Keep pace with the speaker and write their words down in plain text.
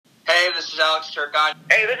Hey, this is Alex Turcotte.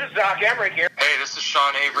 Hey, this is Zach Emmerich here. Hey, this is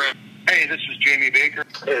Sean Avery. Hey, this is Jamie Baker.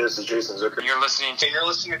 Hey, this is Jason Zucker. And you're listening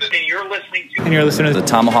to the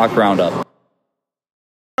Tomahawk Roundup. All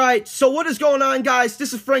right, so what is going on, guys?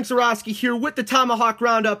 This is Frank Zarowski here with the Tomahawk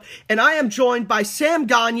Roundup, and I am joined by Sam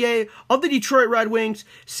Gagner of the Detroit Red Wings.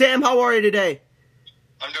 Sam, how are you today?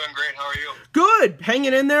 I'm doing great. How are you? Good.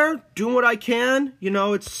 Hanging in there, doing what I can. You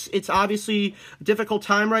know, it's obviously a difficult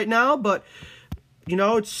time right now, but you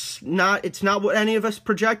know, it's not what any of us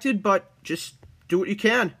projected, but just do what you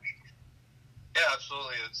can. Yeah,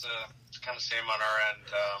 absolutely. It's kind of same on our end.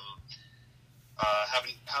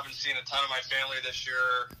 Haven't seen a ton of my family this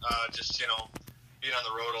year. Just being on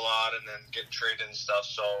the road a lot and then getting traded and stuff.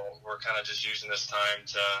 So we're kind of just using this time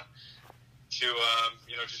to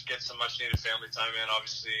just get some much needed family time in.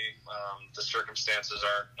 Obviously, the circumstances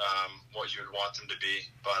aren't what you would want them to be,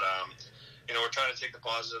 but we're trying to take the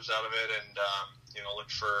positives out of it and look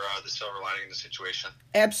for the silver lining in the situation.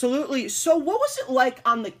 Absolutely. So what was it like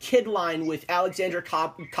on the kid line with Andrew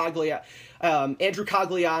Cogliano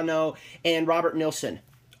and Robert Nilsson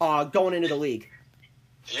going into the league?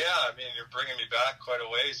 Yeah, I mean, you're bringing me back quite a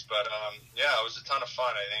ways, but it was a ton of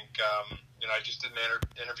fun. I think I just did an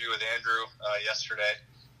interview with Andrew yesterday,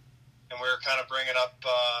 and we were kind of bringing up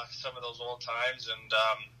some of those old times, and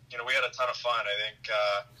we had a ton of fun. I think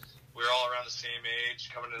we were all around the same age,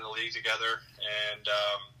 coming into the league together, and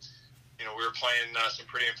we were playing some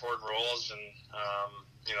pretty important roles, and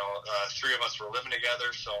three of us were living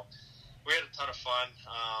together, so we had a ton of fun,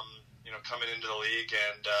 coming into the league,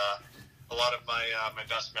 and a lot of my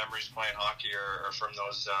best memories playing hockey are from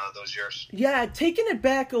those years. Yeah, taking it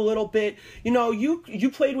back a little bit,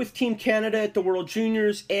 you played with Team Canada at the World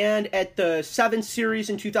Juniors and at the 7 Series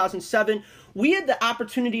in 2007. We had the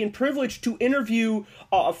opportunity and privilege to interview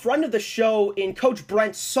a friend of the show in Coach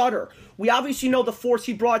Brent Sutter. We obviously know the force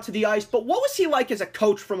he brought to the ice, but what was he like as a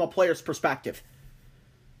coach from a player's perspective?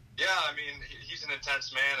 Yeah, I mean, he's an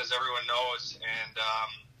intense man, as everyone knows, and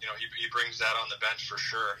he brings that on the bench for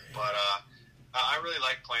sure. But I really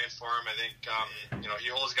like playing for him. I think he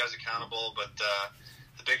holds guys accountable, but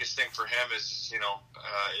the biggest thing for him is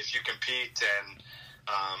if you compete and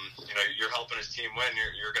you're helping his team win,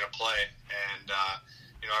 you're going to play. And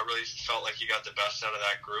I really felt like he got the best out of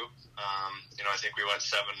that group. I think we went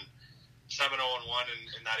 7-0-1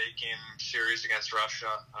 in that 8-game series against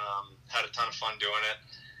Russia. Had a ton of fun doing it.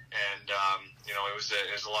 And it was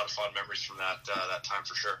a lot of fun memories from that time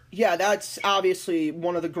for sure. Yeah, that's obviously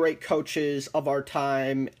one of the great coaches of our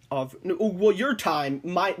time. Your time,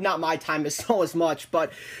 not my time as much.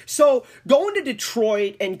 But so going to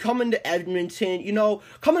Detroit and coming to Edmonton,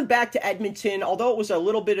 coming back to Edmonton, although it was a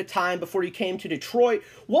little bit of time before you came to Detroit,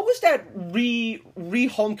 what was that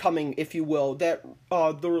homecoming, if you will, that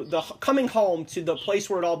the coming home to the place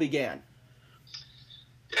where it all began?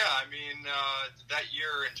 Yeah, I mean, that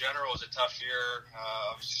year in general was a tough year.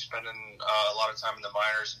 Obviously spending a lot of time in the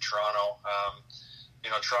minors in Toronto.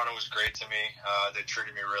 Toronto was great to me. They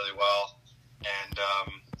treated me really well. And,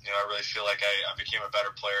 I really feel like I became a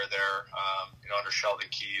better player there, under Sheldon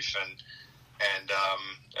Keefe. And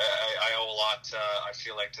I owe a lot, I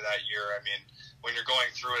feel like, to that year. I mean, when you're going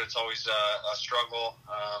through it, it's always a struggle.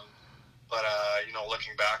 But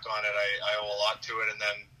looking back on it, I owe a lot to it. And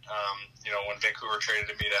then, when Vancouver traded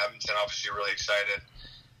me to Edmonton, obviously really excited.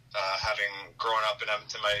 Having grown up in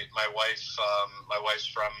Edmonton, my wife's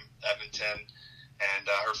from Edmonton, and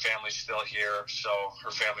her family's still here, so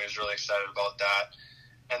her family is really excited about that.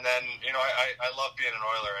 And then, I love being an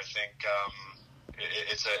Oiler. I think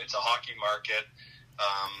it's a hockey market.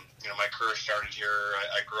 My career started here.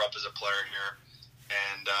 I grew up as a player here.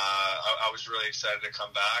 And I was really excited to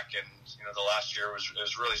come back, and the last year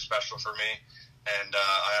was really special for me, and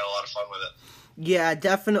I had a lot of fun with it. Yeah,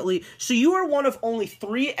 definitely. So you are one of only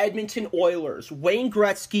 3 Edmonton Oilers, Wayne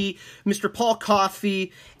Gretzky, Mr. Paul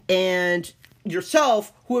Coffey, and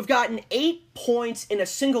yourself, who have gotten 8 points in a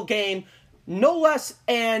single game, no less,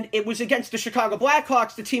 and it was against the Chicago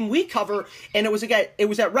Blackhawks, the team we cover, and it was at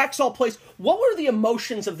Rexall Place. What were the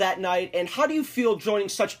emotions of that night, and how do you feel joining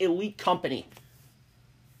such elite company?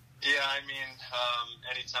 Yeah, I mean,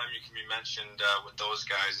 anytime you can be mentioned with those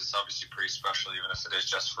guys, it's obviously pretty special, even if it is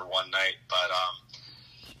just for one night. But,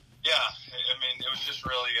 yeah, I mean, it was just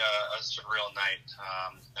really a surreal night.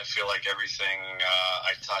 I feel like everything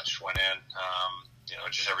I touched went in.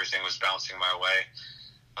 Just everything was bouncing my way.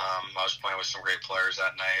 I was playing with some great players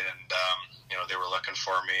that night, and, they were looking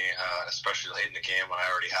for me, especially late in the game when I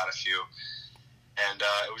already had a few. And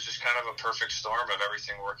it was just kind of a perfect storm of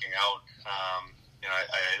everything working out.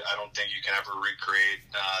 I don't think you can ever recreate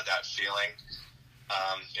that feeling.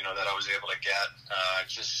 that I was able to get.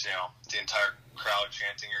 Just, the entire crowd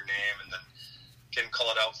chanting your name and then getting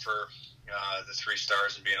called out for the 3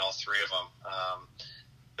 stars and being all 3 of them.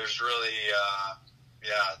 There's really,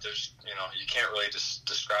 you can't really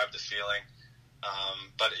describe the feeling.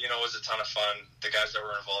 But, it was a ton of fun. The guys that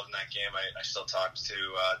were involved in that game, I still talk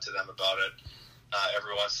to them about it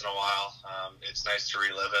every once in a while. It's nice to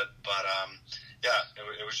relive it. But,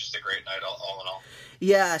 it was just a great night all in all.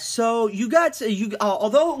 Yeah, so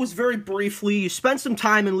although it was very briefly, you spent some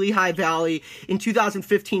time in Lehigh Valley in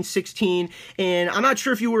 2015-16, and I'm not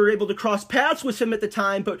sure if you were able to cross paths with him at the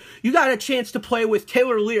time, but you got a chance to play with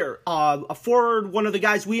Taylor Lear, a forward, one of the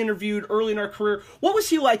guys we interviewed early in our career. What was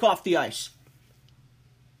he like off the ice?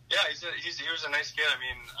 Yeah, he was a nice kid. I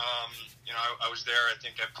mean, I was there. I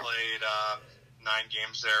think I played 9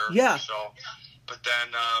 games there. Yeah. So, but then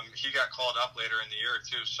he got called up later in the year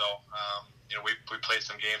too. So, we played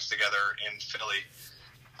some games together in Philly.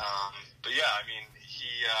 But yeah, I mean,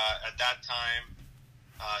 he at that time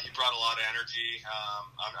he brought a lot of energy.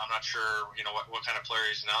 I'm not sure what kind of player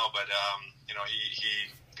he's now, but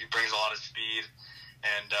he brings a lot of speed.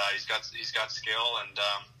 And he's got skill, and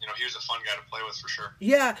he was a fun guy to play with for sure.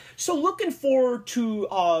 Yeah. So looking forward to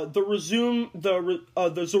the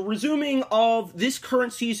resuming of this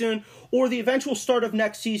current season or the eventual start of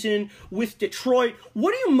next season with Detroit.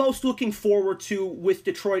 What are you most looking forward to with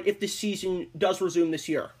Detroit if the season does resume this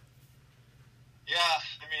year? Yeah,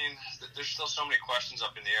 I mean, there's still so many questions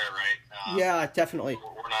up in the air, right? Yeah, definitely.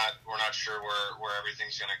 We're not sure where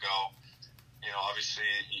everything's going to go. Obviously,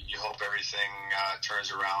 you hope everything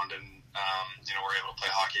turns around and, we're able to play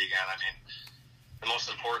hockey again. I mean, the most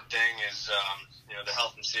important thing is, the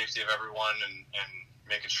health and safety of everyone and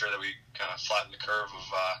making sure that we kind of flatten the curve of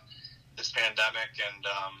this pandemic. And,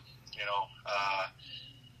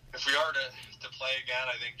 if we are to play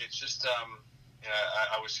again, I think it's just,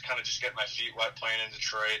 I was kind of just getting my feet wet playing in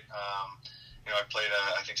Detroit. I played,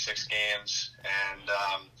 I think, 6 games, and,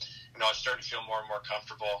 I started to feel more and more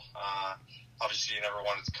comfortable. Obviously, you never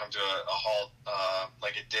wanted to come to a halt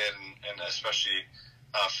like it did, and especially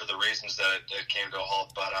for the reasons that it came to a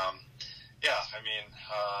halt. But,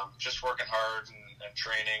 just working hard and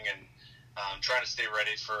training and trying to stay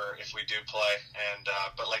ready for if we do play. And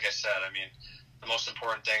but like I said, I mean, the most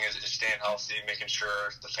important thing is staying healthy, making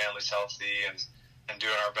sure the family's healthy, and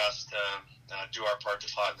doing our best to do our part to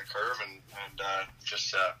flatten the curve and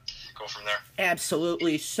just go from there.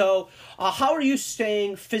 Absolutely. So, how are you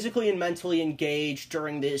staying physically and mentally engaged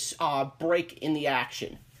during this break in the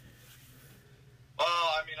action? Well,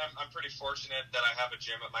 I mean, I'm pretty fortunate that I have a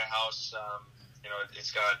gym at my house.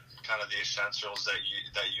 It's got kind of the essentials that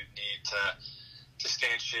you need to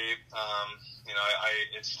stay in shape.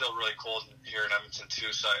 It's still really cold here in Edmonton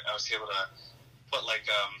too, so I was able to put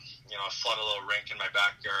flood a little rink in my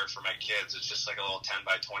backyard for my kids. It's just like a little 10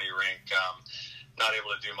 by 20 rink. Not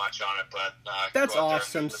able to do much on it, but that's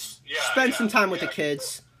awesome. Spend some time with the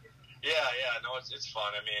kids. Yeah, no, it's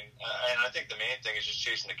fun. I mean, and I think the main thing is just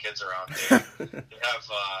chasing the kids around. They have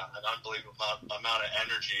an unbelievable amount of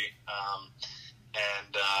energy,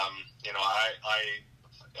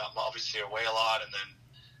 I'm obviously away a lot, and then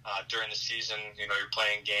during the season, you're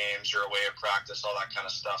playing games, you're away at practice, all that kind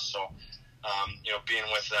of stuff. So, being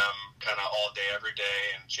with them kind of all day, every day,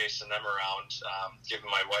 and chasing them around, giving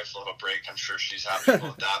my wife a little break. I'm sure she's happy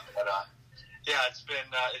about that. But it's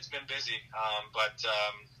been busy.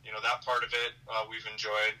 That part of it we've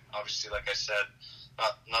enjoyed. Obviously, like I said,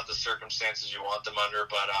 not the circumstances you want them under,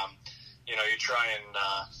 but you try and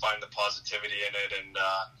find the positivity in it, and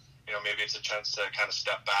maybe it's a chance to kind of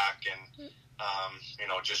step back and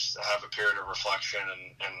just have a period of reflection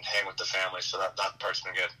and hang with the family. So that part's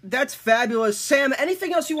been good. That's fabulous. Sam,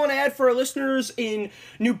 anything else you want to add for our listeners in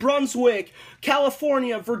New Brunswick,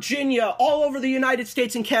 California, Virginia, all over the United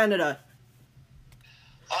States and Canada?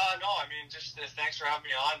 No, I mean, just thanks for having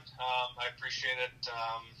me on. I appreciate it.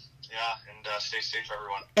 And stay safe,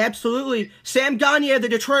 everyone. Absolutely. Sam Gagner, the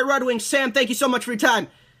Detroit Red Wings. Sam, thank you so much for your time.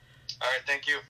 All right, thank you.